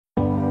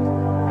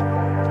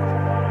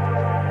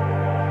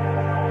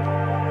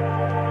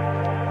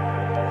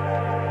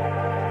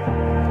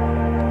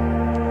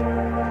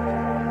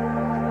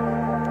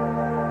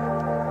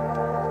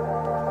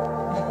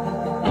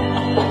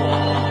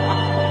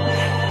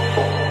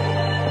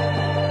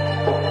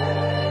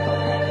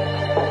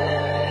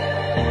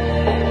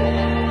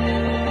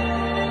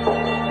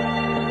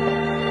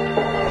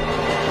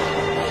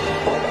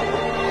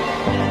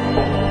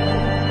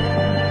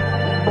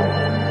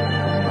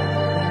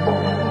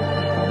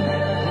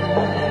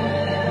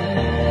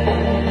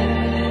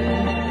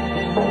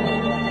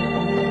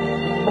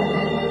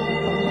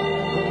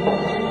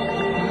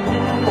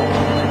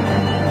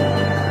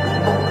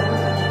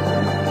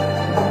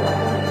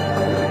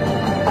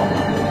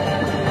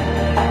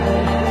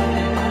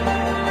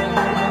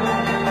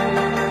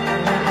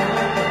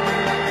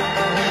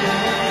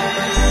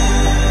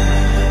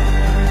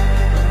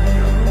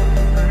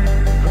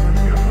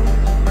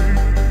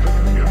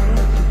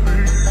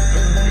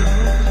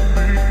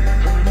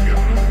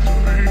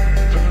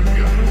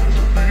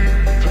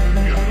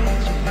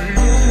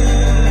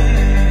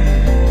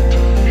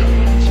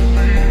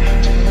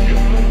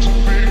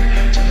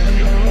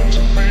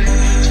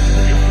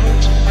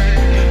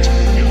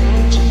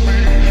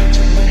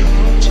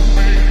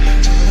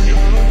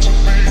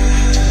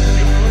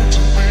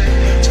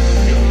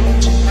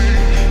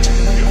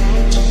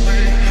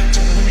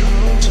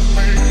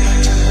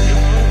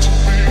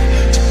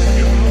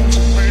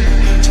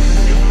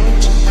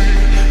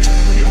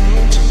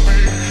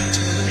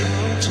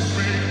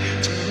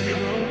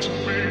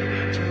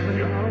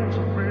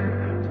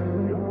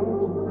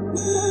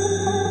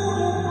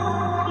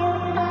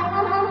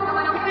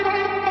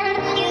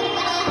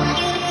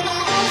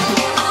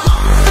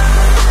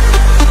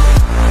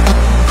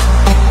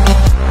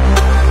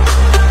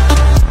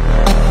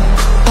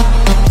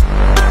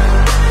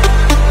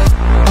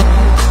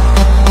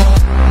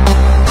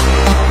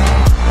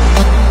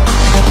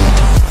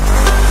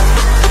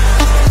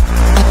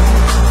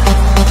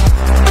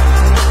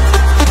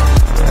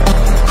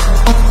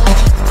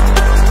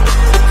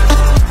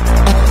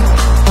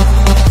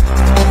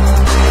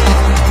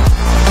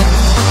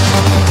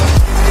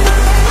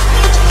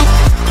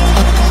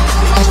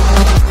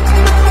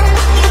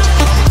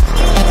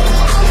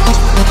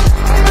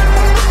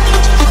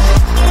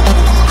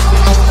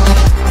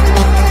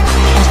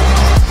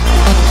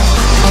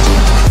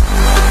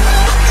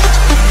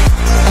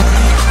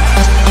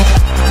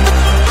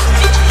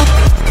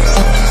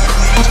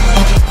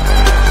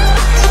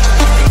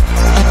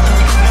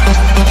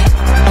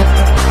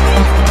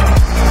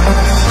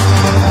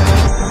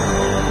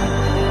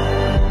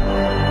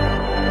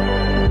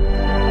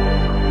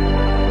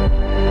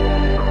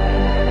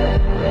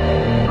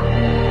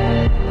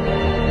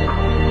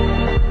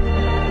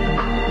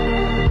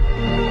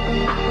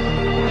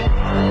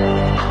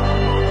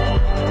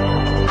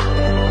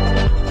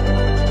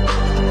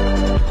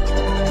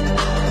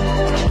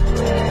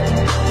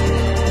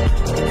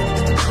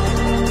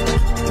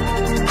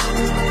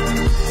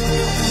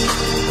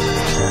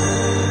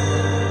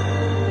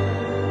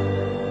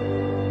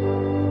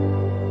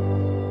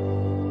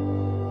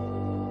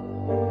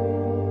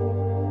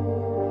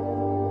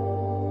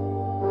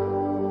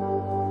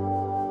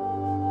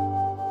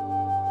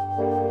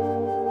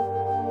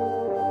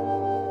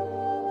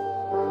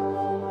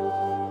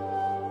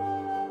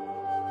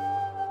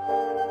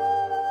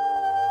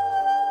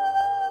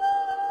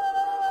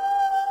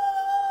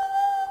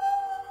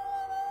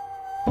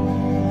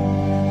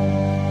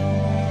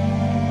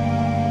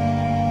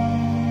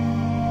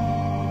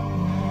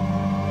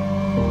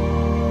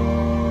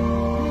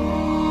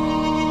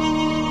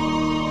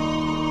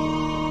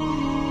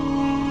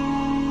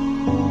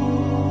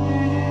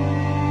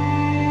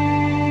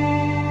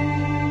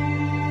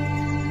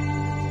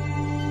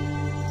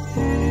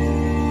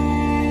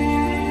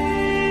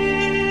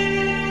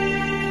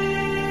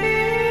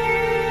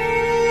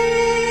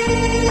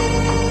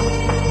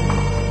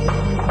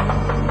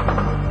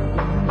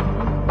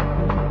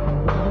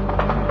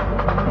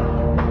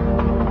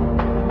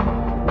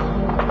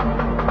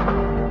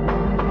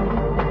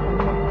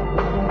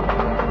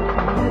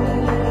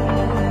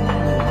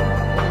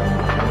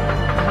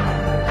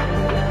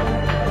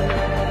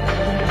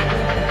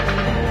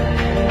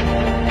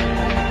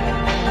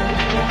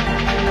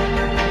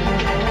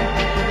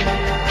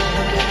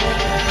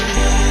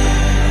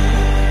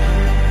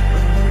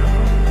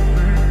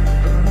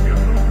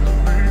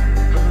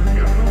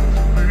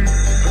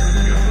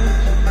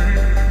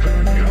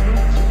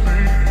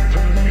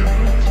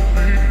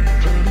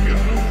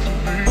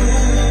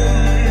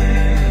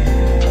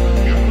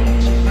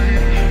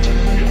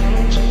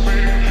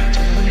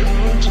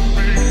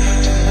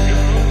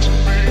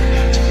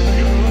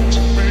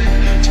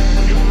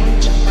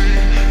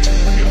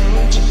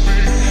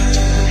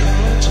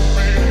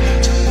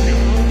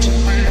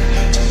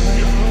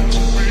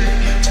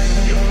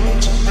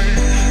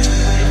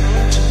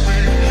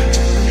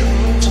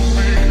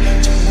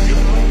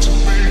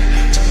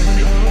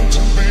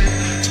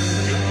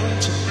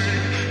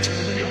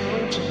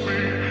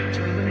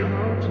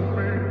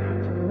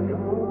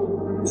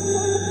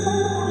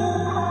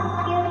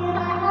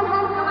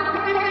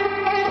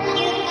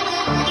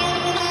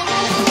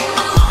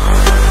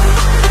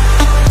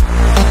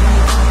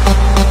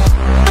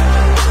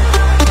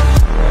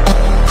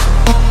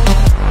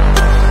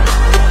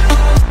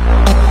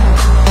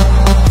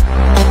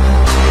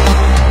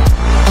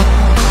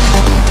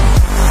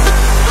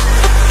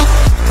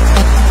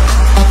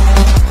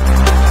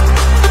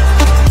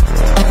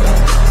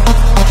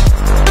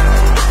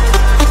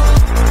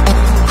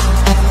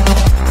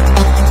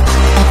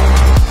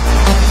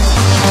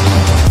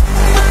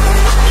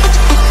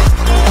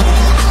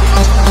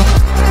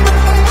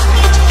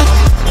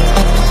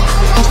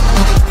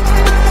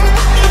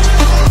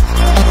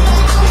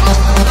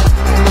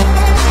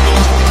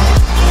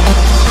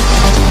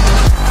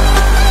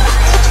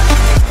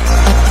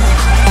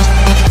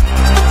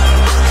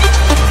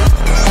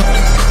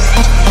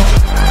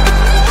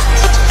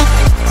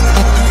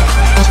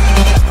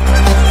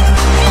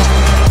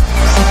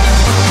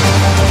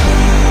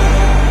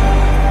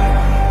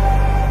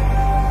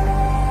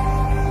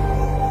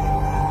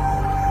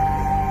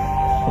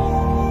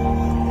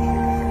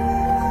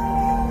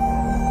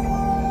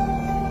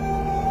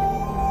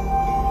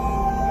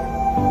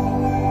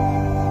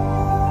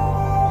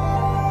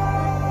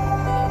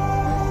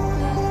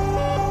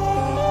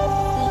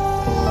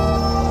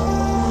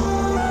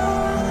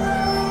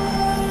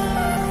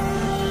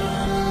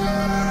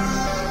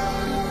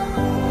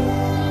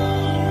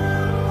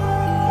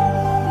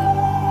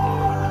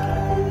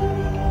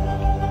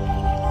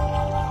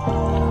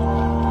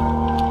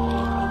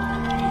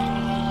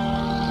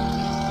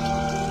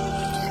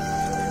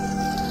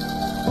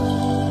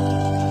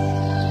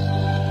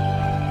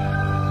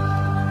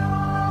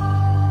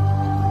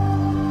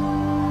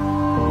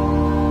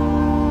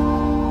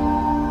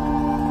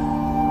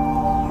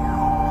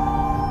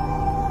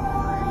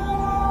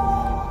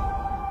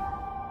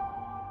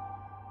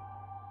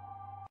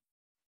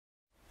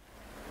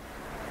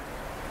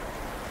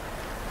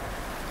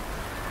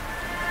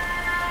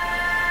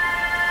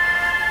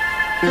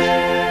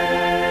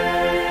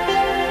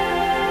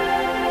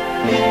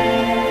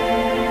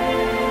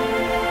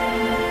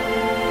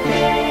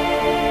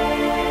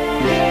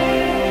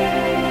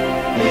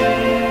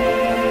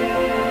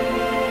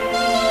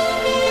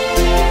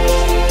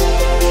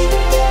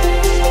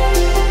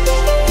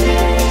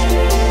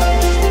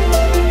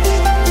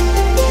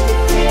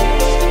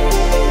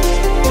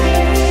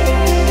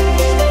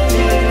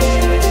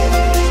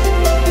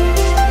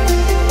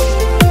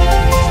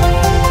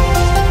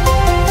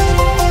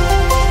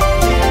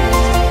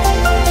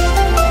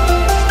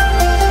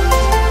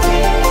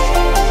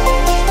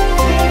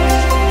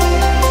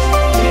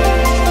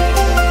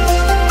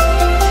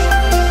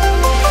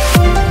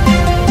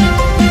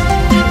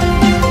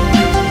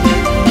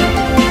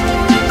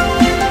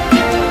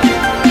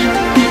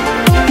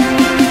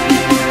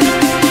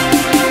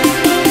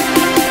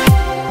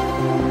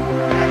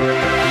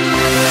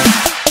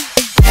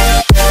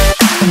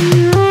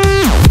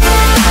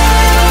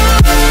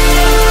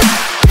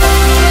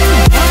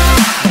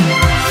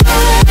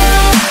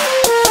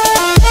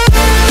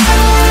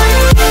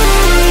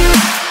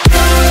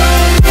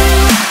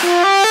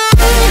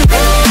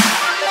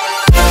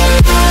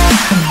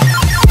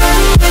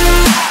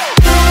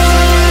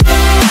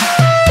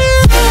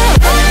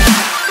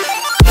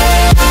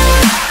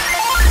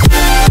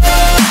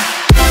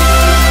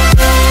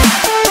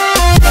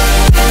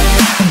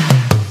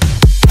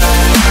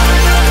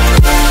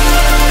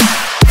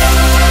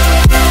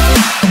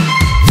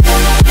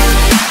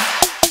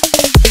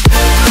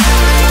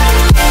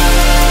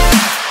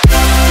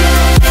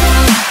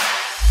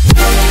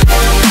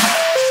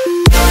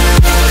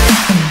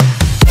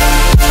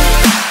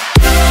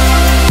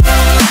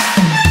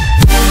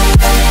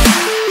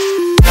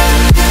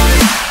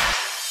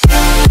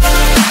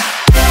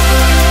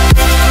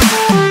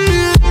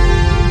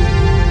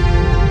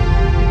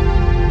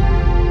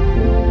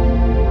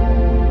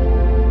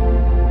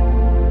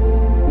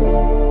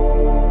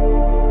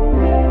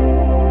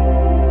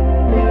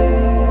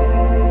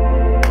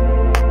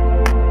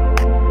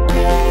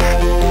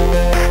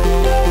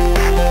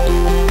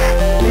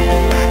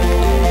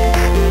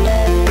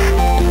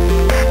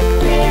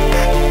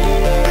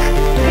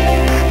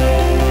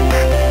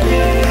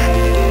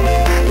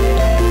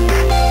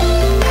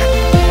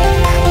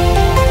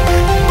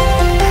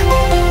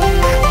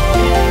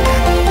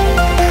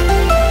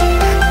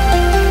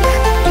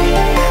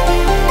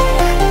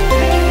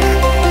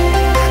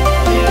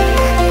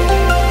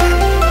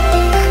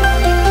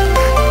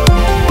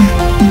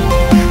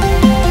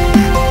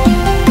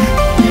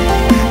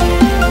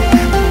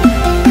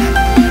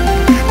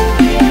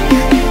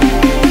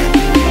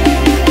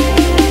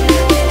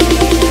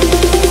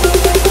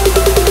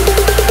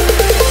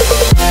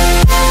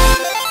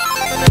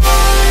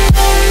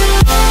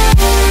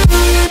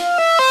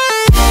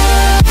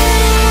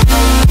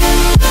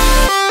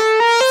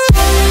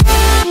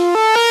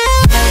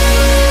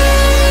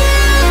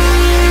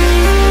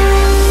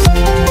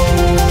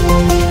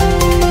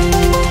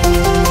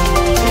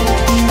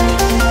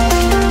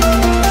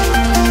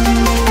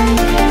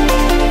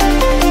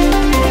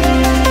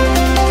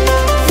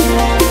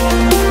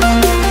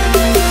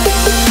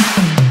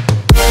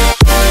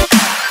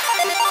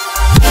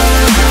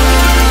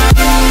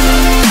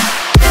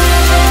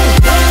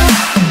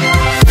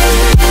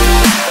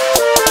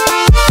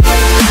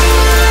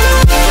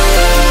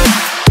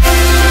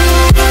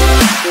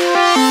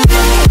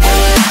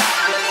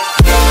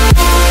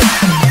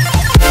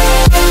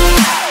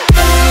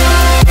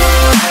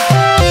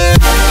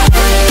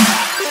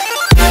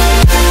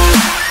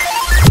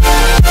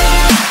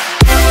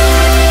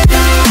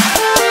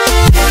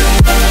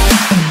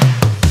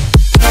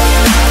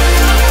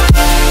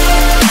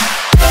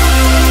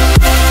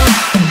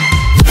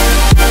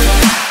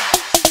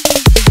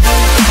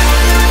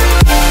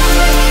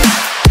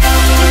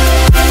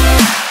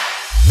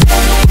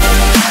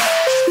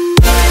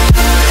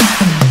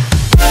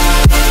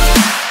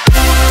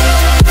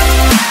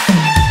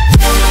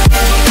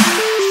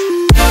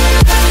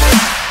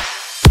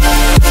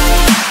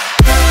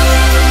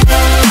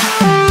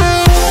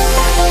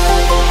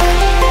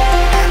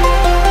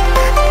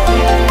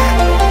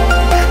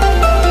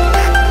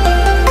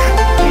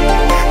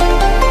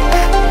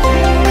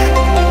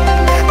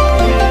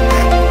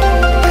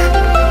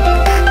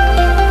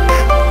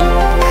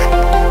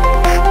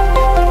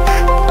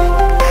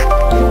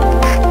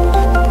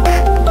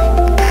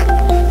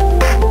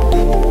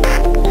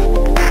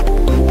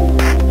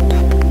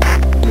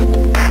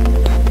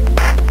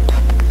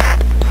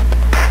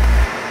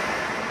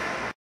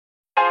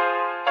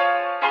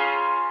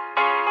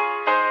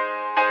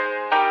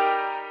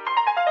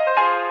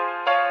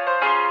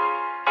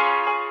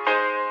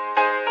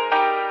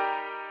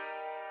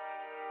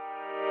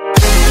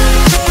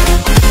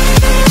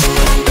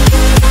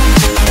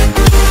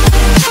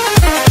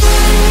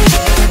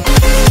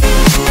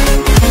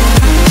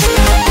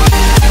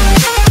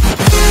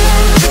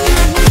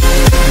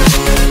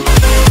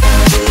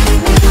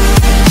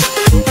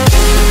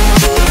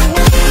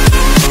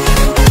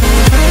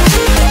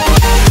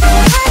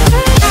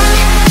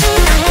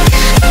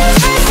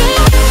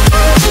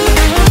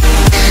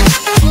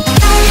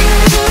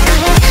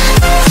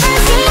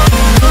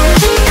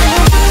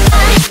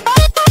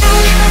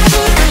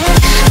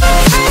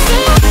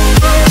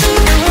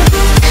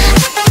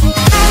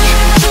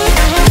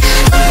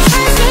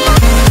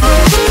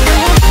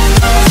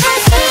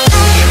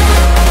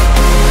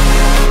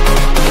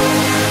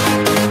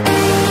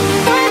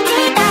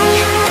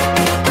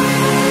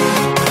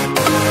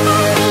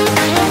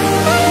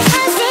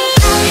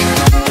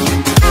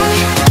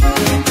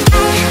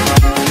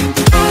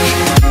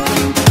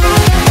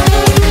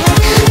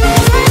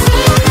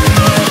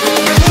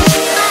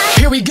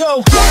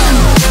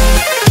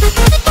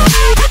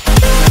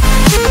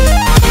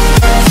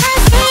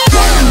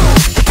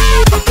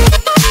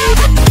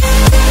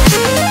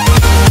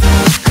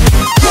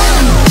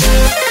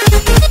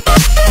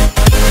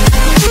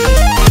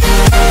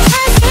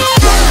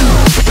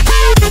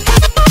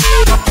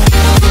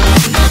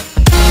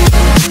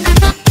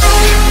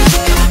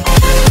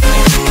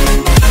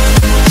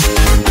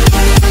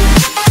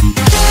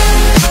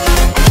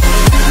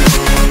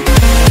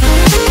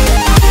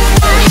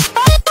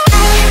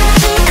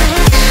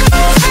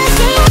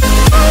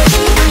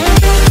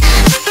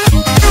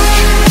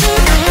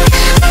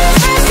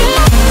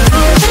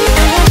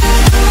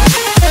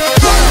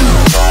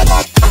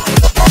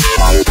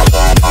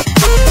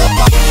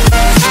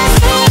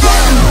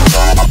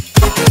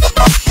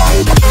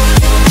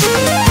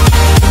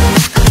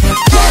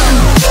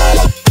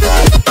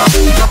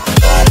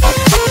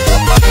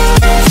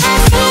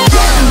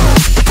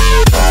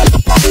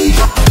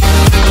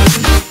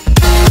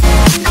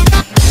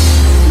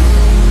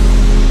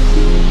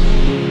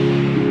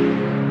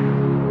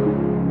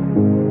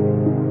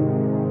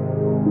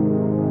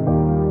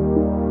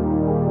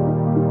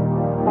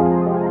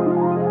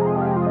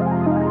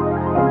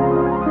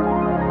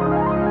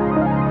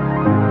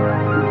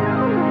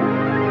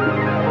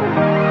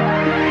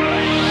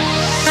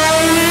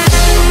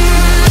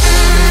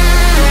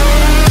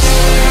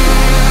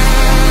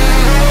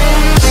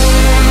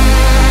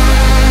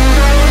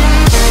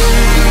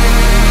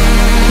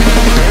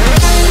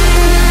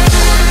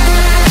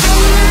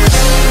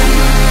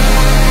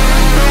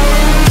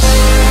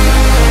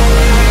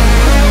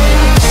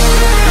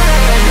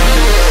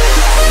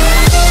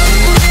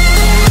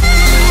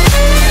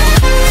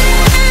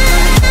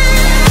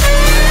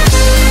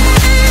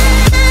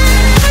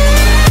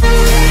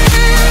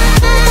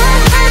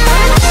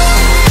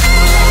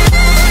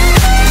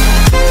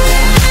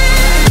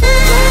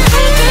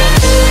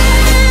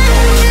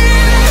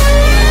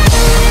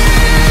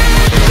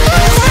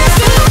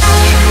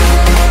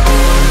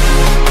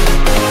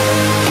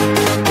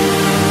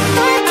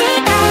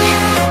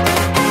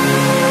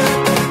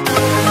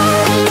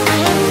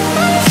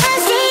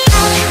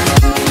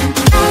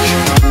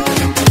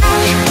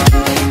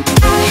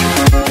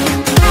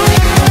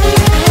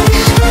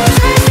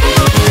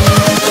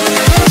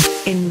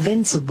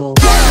responsible.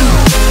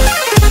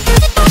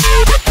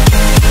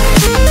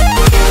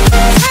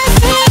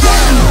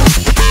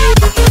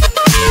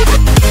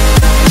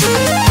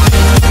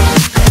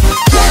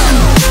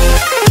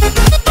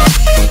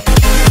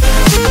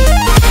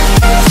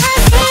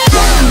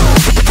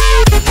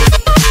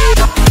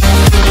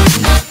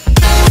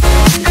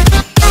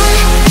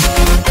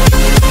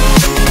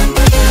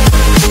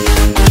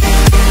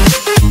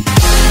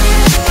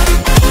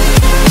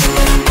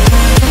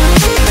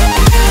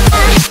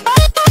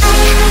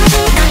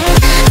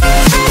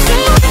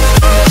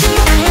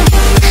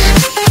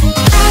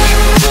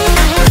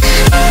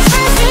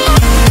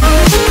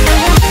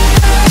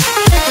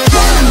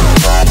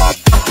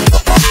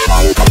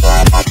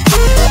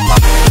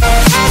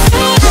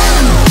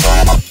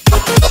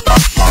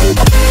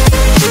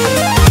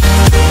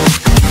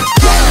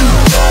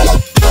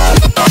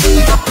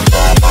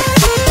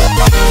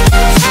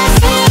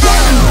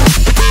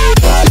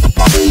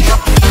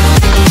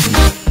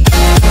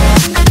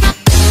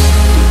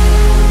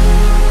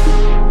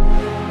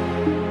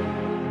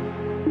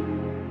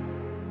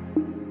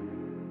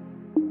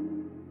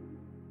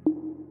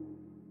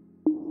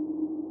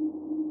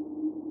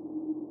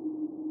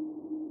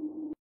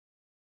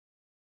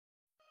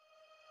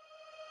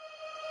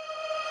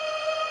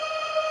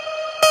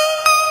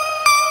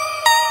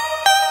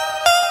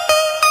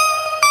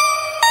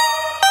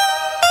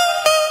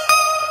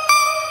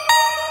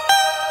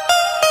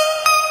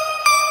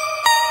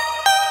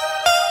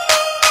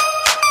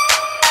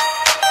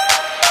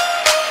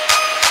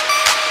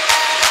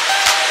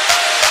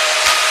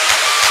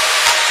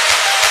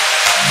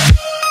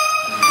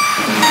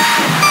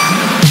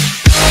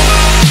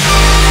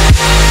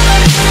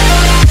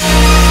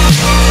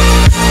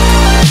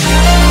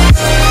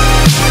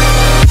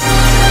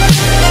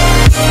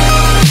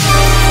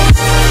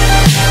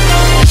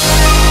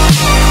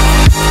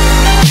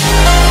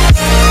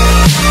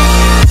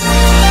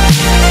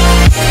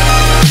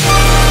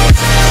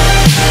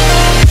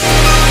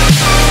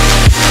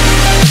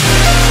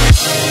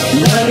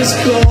 Is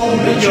cold,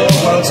 but your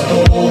heart's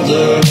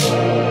colder.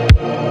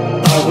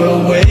 I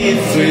will wait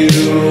for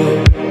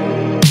you.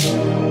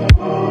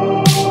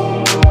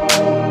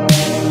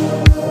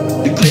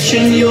 The glitch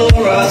in your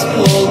eyes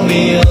pulled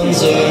me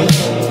under,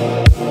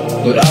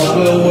 but I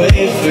will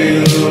wait for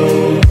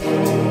you.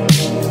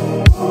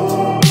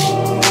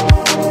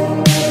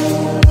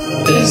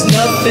 There's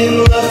nothing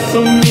left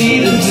for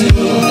me to do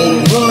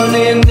than run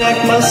and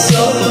act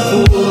myself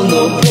a fool.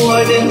 No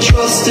point in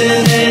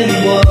trusting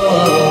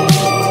anyone.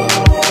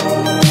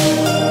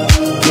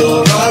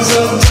 Your eyes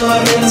of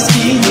diamonds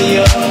keep me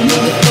up.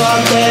 Never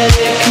thought that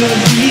it could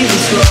be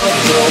this rough.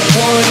 No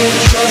point in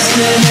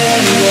trusting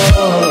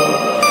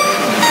anyone.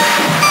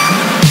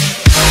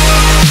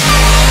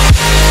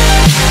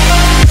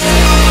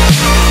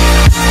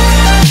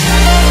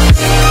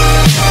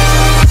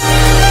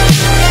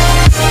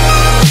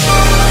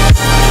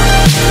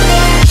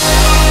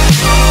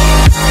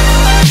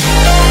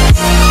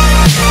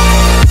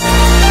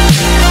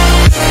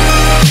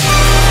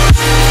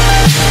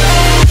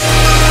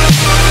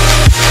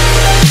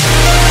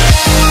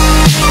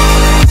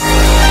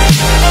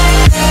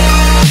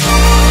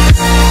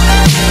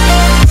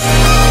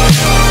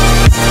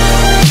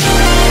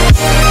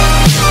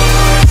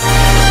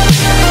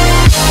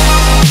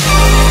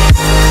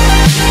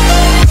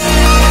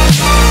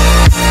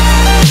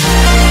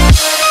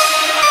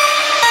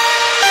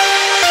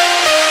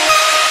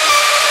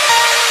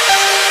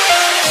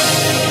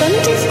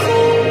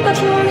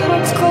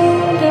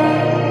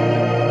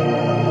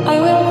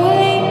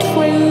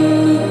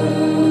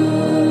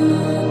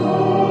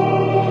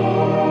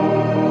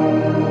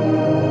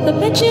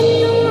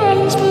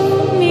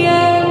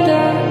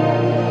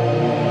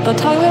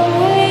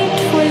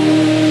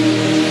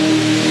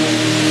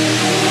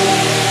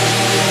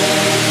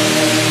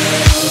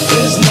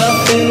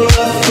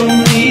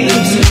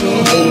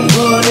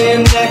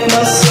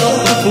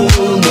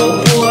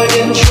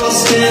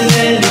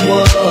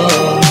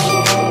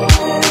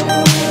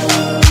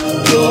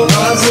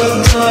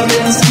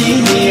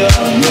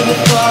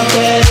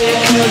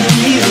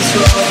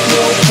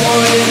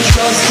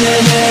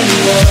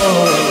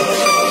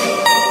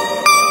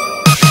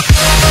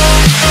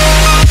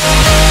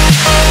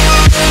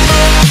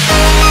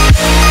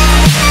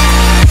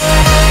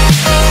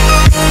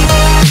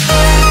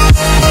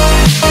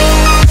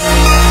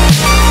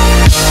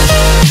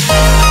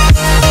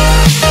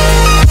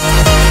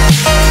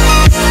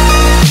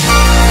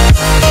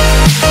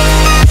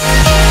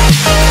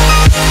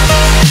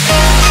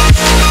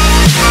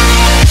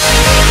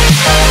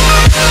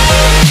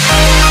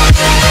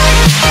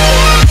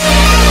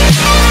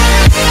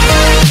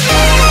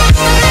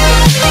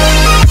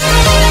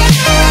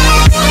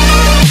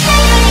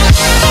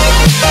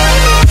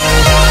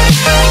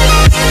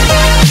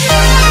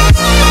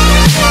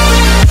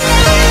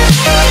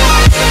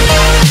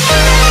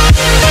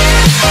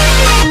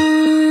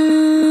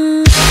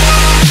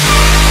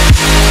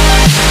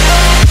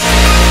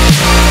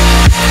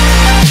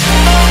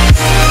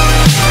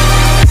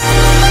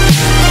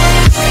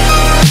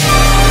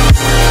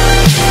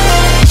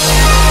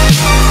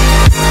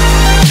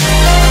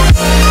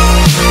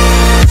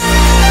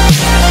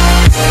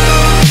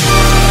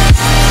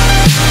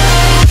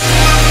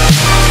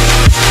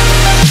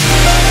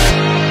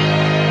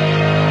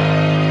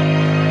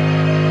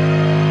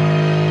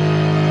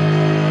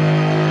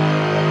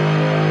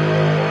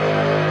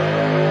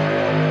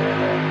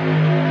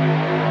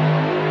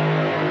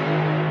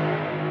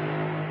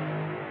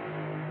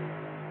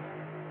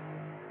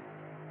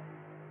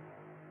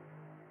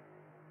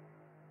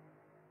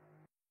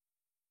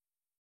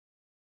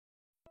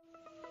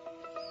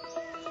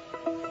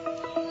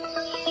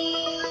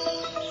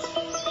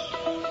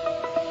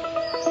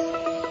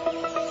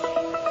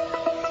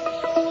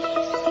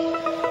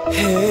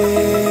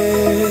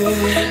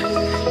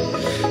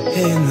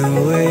 In the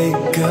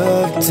wake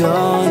of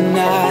dawn,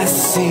 I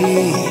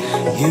see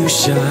you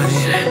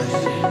shine.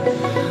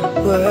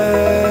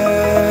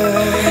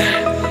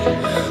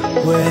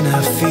 When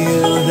I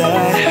feel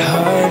that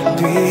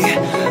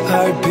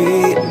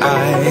heartbeat, I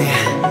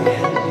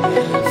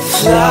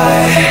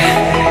fly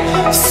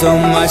so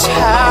much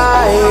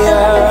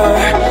higher,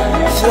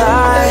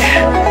 fly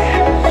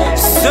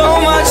so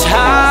much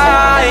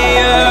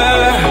higher,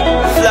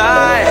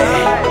 fly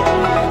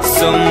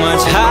so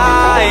much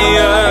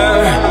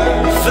higher,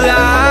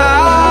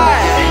 fly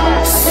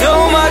so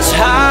much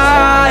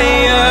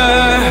higher.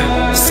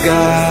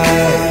 Skylines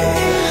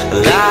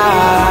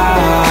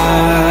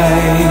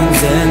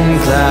and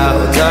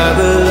clouds are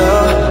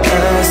below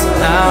us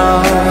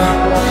now.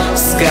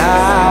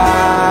 Skydive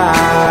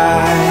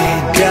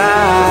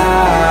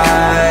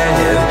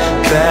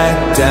back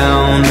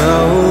down.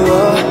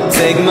 Oh,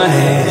 take my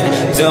hand,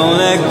 don't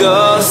let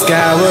go.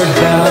 Skyward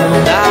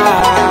bound.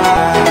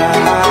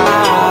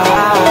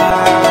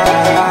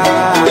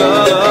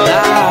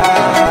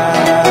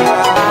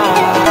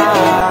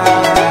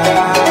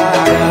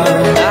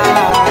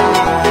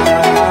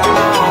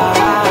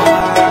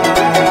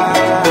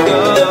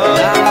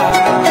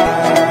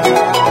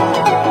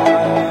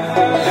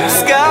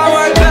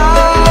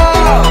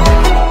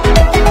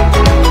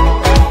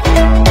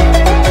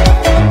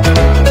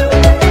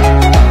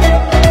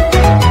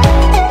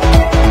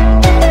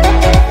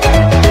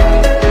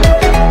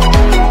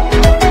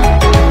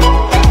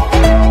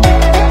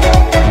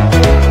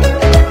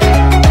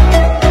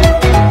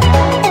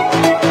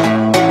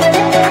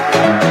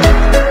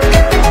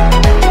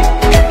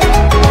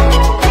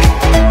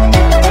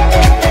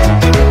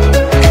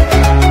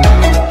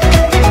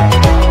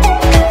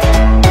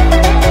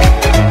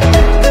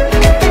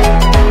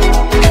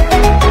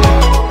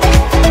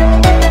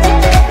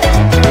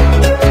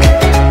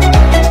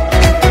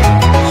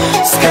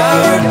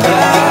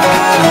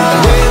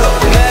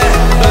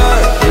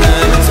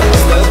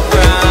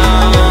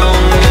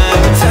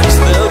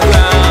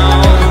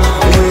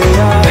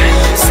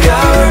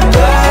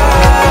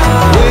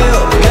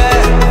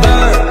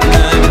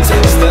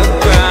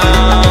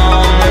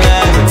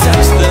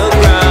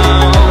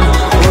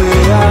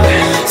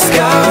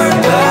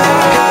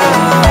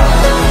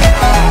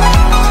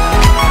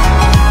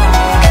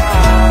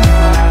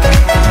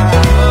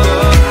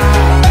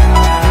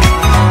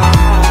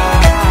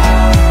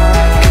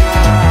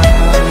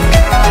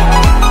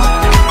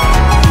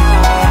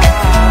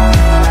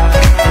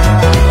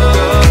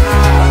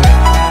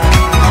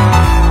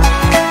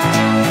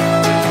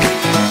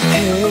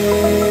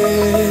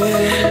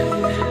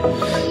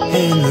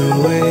 In the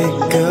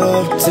wake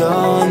of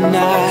dawn, I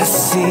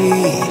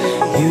see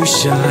you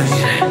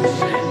shine.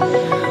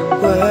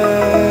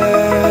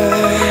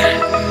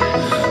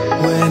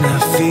 When I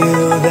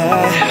feel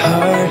that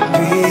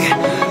heartbeat,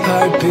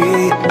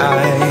 I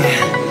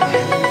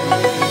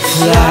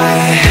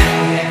fly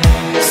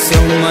so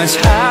much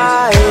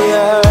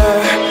higher,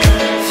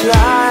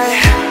 fly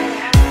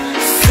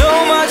so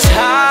much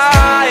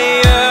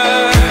higher,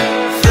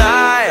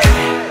 fly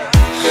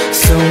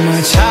so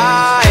much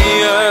higher.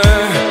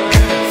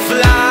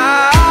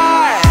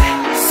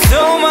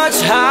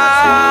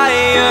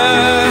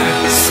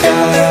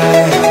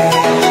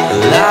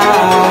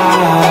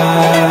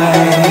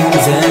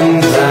 Skylines and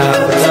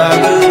clouds are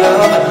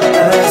below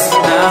us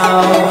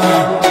now.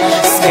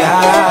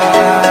 Skydive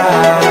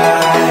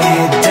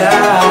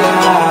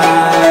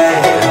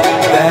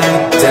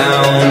back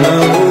down.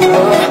 Oh,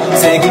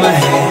 take my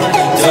hand,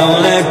 don't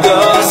let go.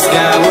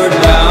 Skyward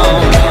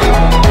bound.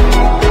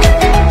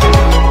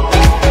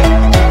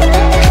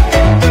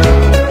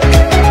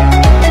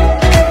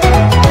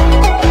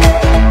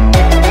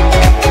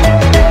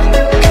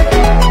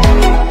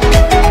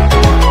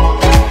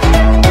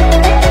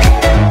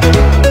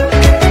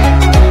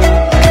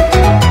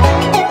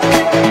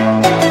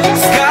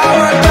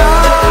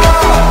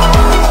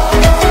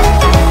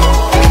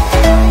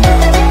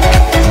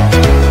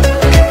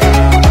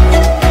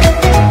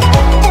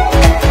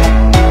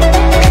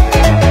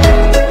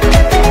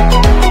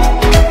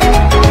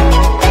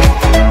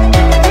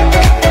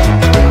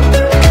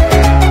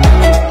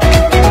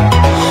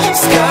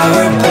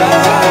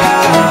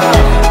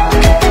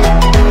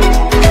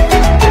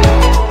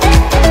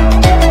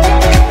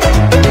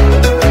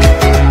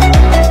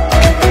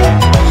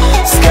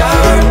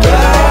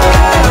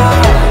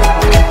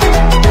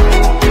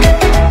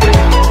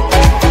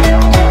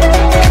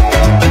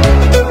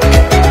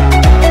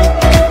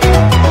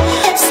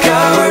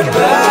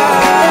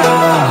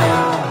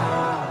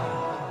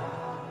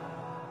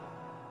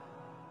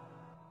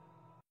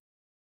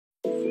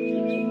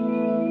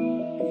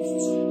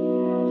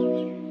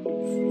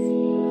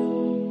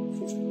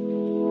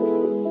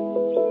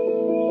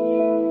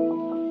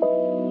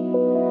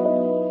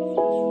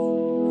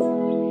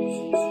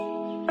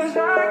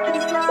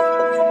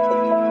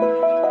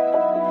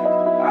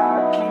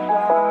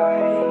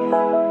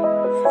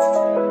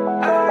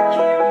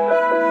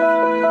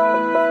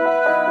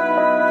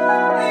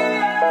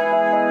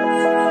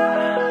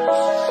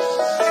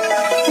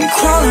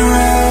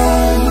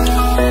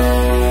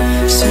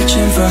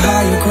 searching for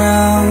higher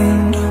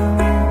ground.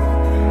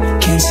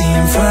 Can't see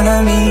in front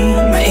of me,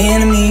 my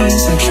enemies.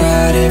 I've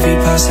tried every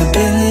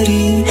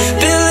possibility,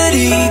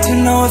 ability to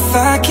know if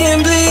I can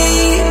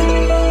bleed.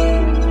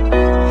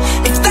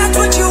 If that's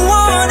what you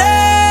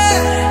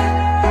wanted,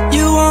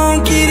 you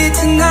won't get it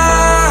tonight.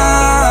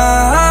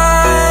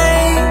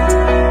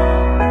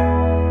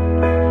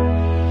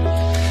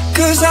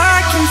 'Cause I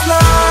can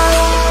fly,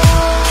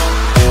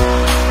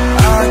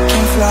 I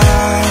can fly.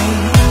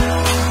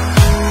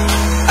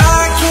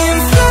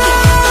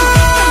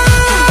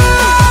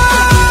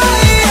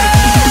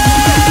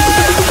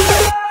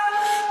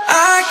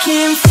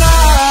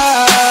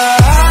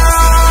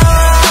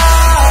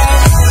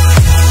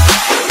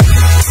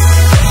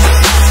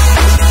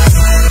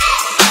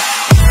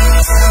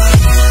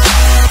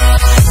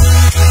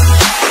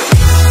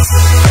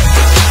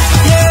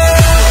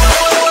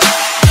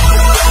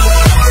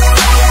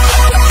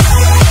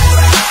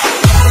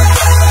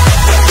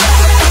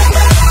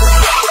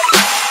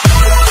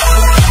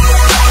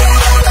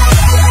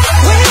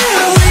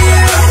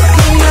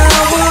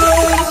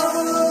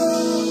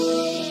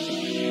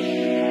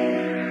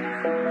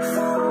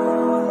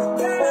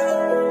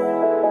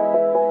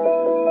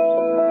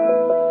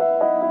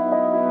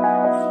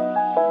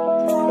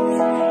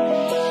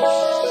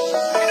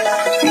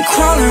 I'm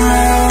crawling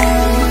around,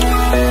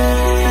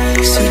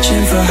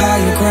 searching for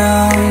higher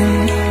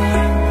ground.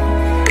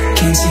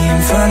 Can't see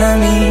in front of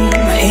me,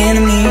 my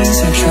enemies.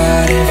 I've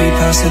tried every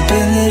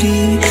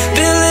possibility,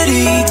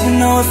 ability to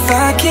know if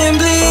I can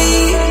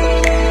bleed.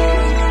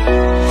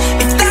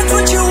 If that's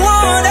what you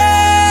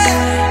wanted,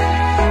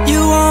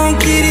 you won't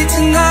get it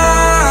tonight.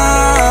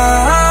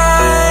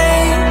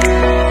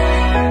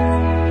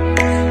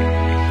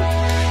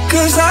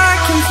 'Cause I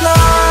can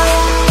fly,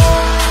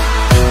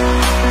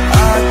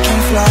 I can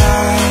fly.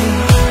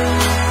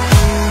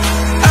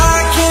 I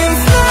can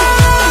fly,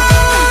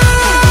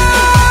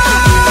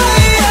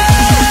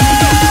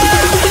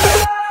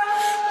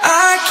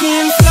 I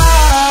can fly.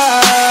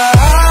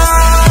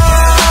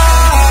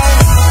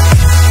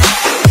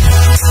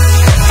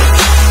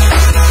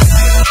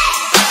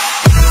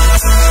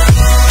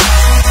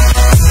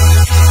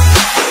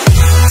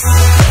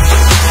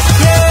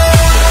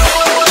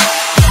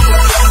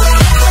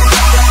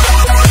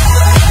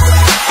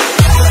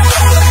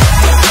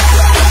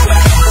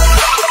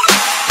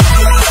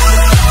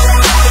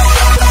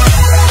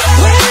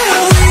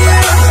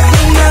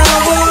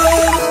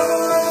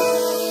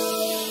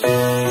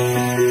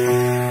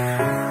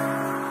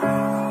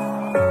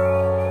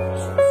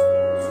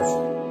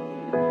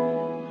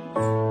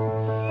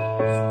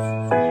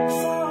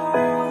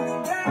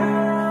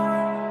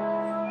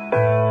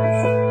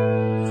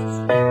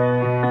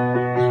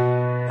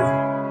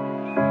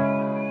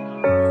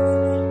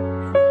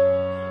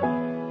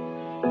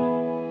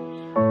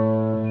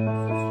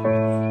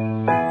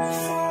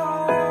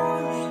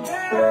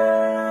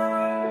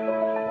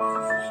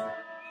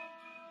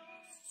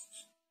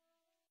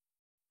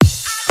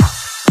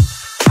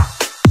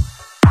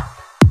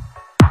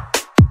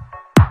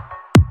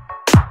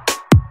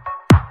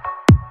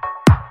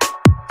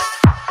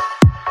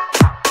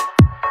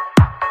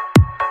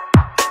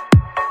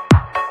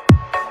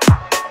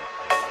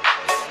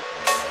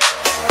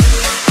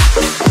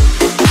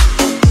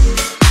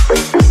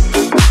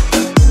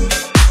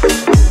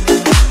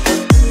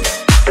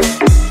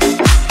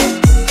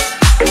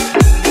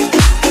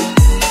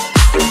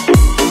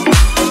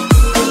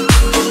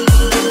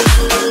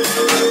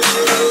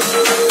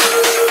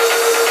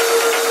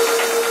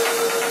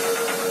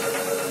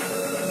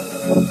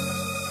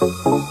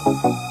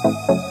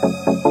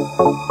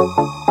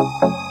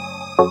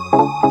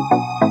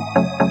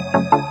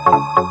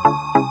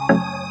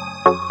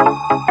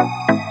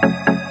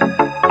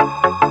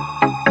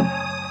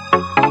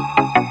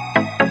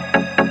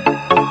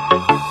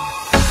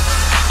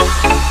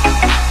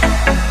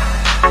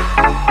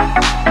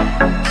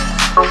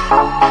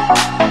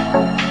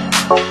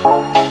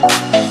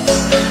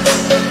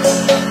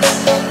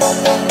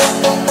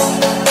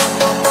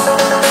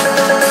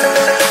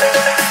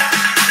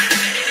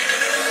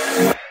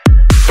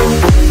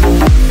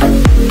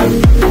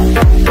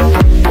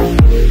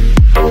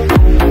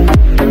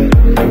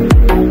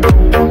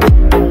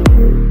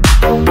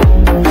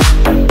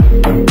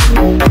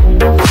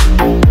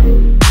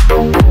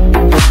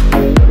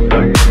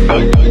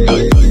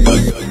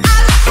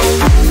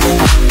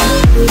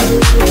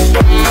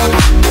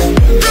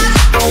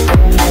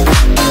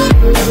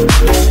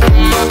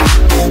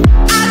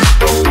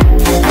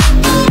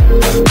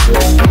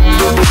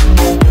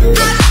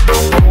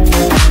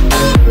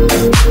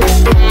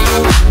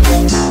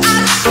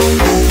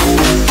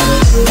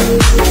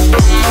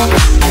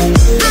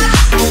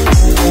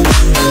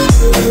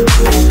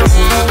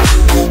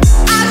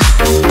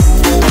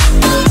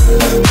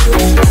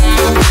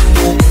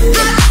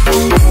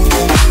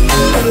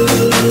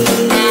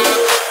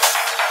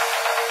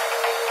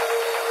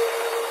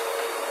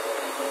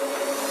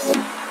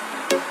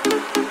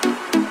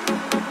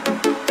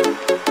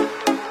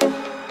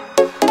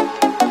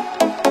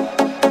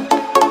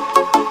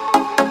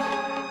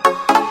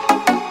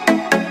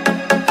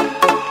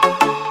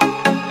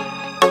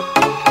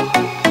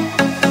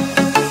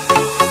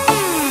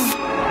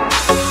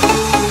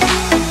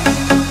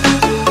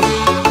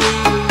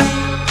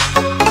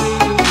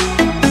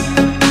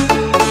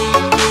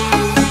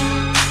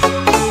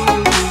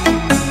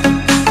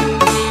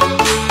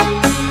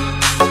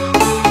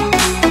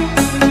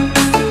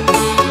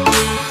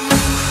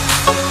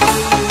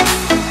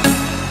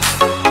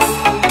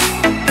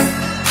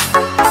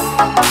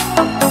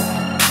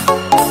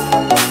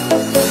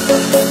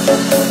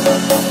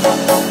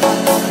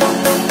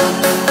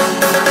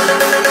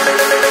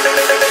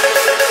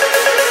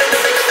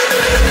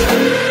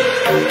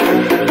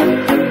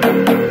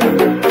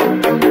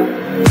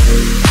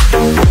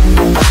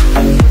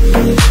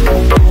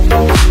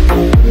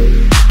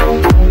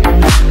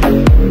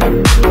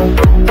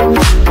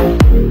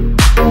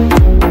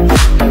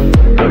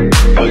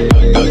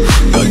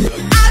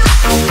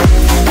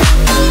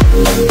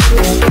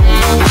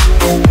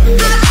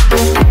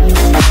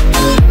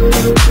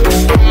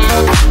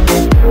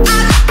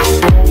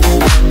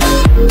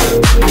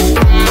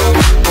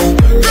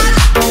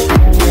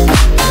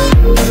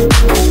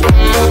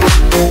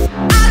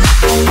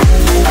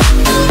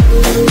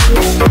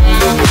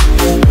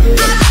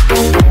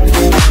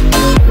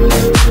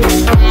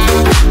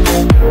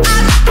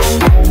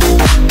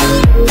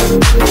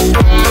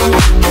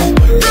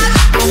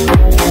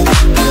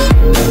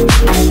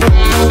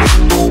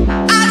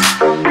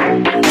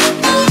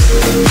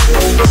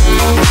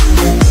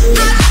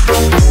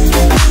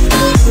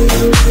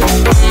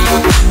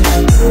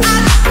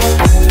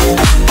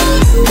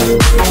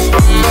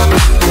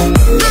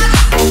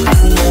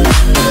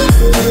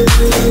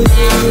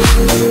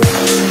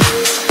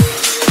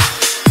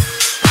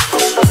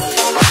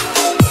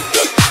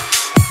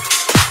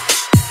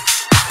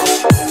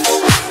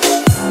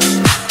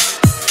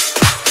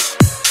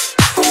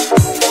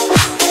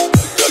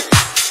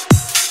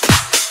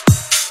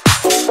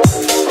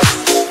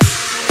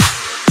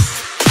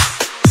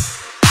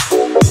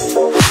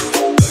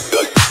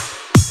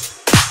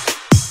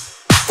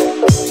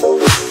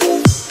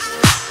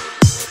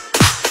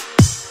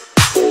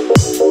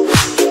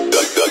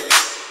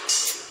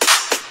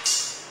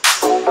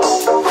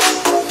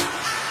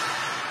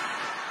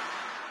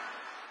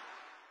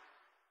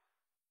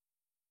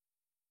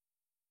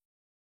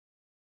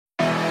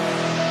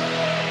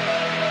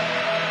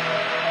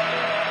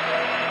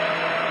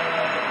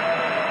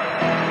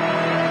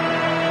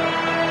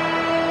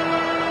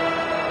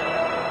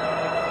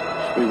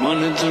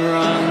 wanted to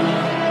run,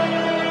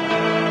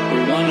 we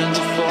wanted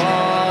to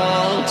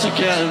fall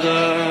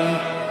together.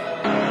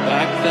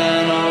 Back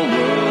then our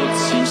world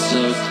seemed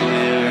so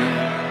clear.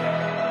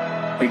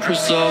 We grew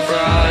so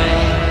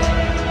bright,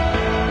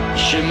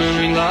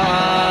 shimmering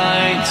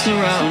lights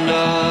around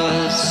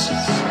us.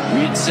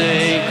 We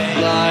take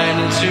flight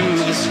into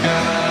the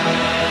sky.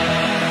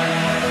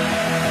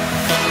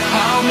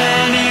 How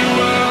many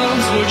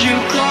worlds would you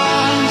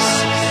cross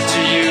to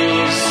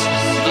use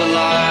the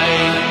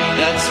light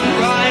that's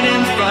right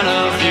in front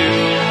of you?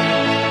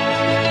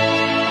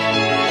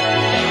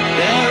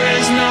 There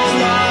is no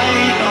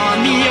light on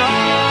the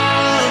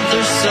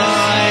other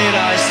side.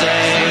 I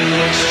say,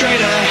 look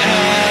straight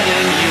ahead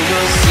and you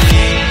will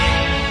see.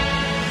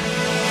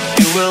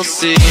 You will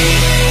see.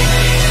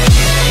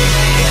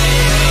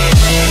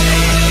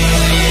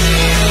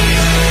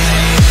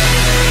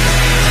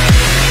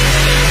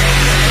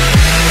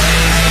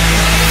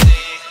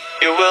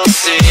 You will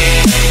see.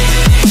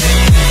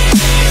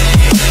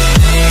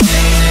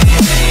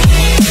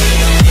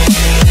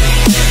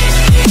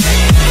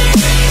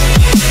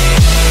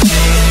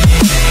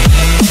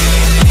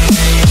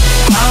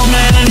 How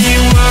many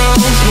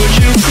worlds would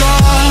you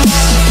cross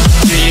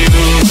to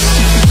use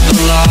the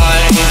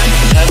light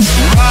that's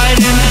right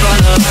in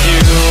front of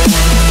you?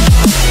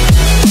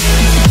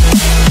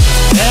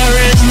 There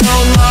is no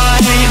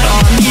light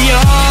on the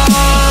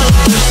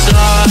other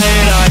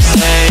side. I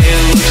say,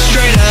 look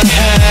straight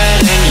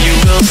ahead and you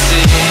will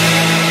see.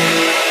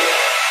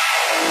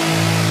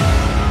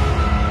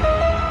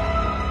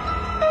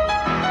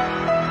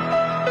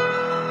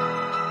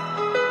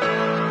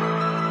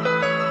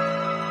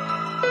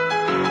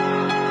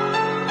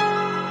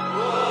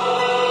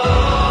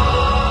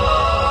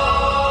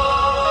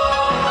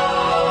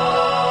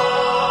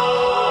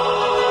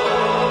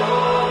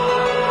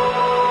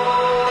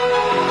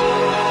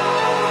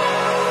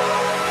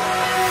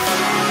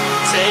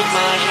 Take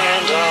my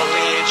hand, I'll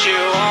lead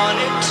you on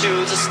into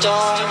the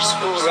stars.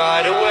 We'll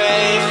ride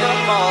away from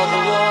all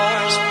the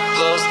wars,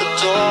 close the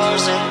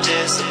doors and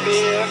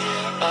disappear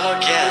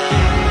again.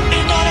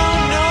 And I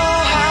don't know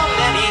how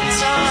many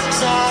times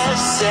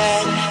I've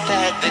said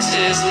that this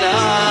is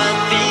not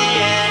the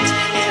end,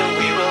 and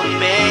we will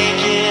make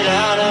it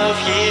out of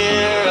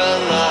here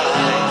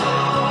alive.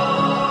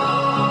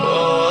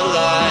 Oh,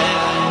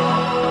 alive.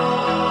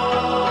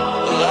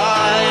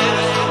 Alive.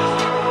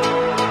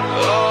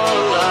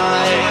 Oh,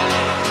 alive.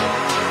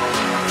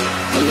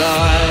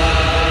 Alive.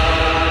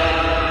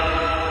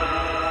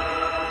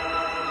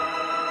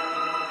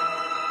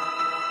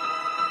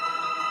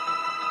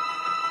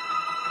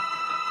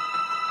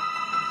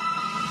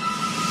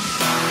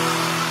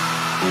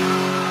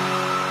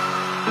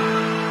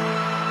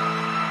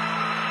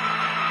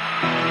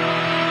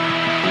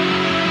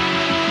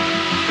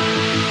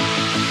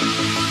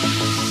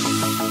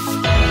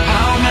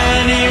 How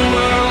many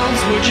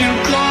worlds would you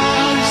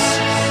cross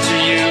to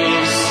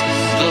use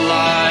the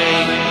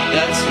light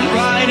that's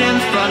right in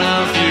front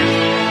of you?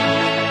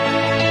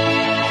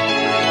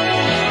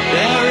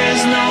 There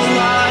is no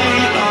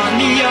light on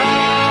the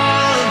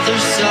other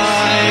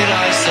side.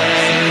 I say,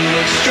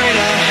 look straight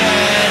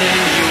ahead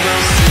and you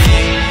will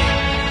see.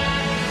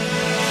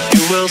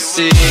 You will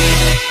see.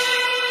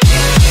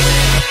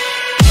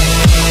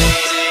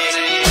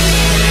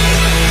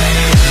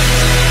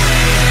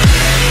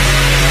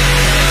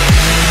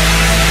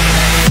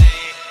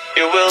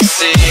 You will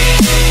see.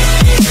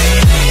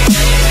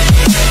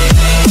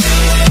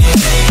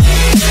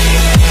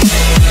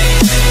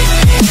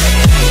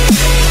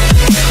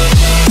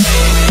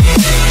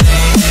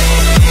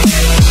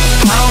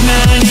 How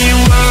many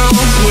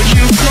worlds would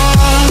you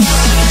cross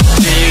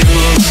to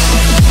use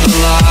the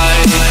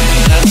light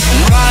that's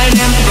right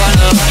in front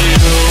of you?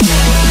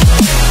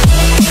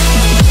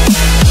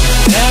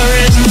 There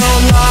is no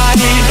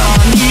light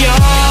on the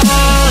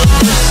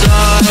other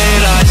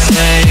side. I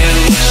say,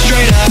 look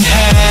straight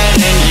ahead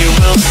and you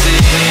will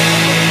see.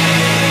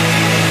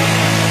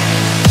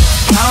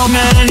 How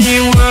many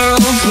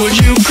worlds would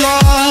you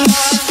cross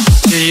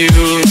to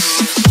use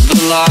the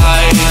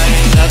light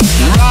that's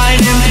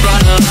right in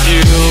front of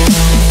you?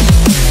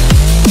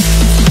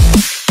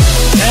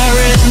 There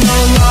is no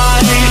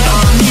light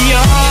on the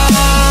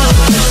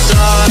other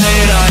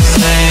side. I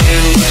say,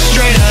 look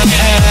straight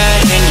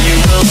ahead and you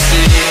will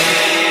see.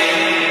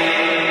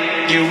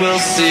 You will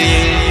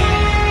see.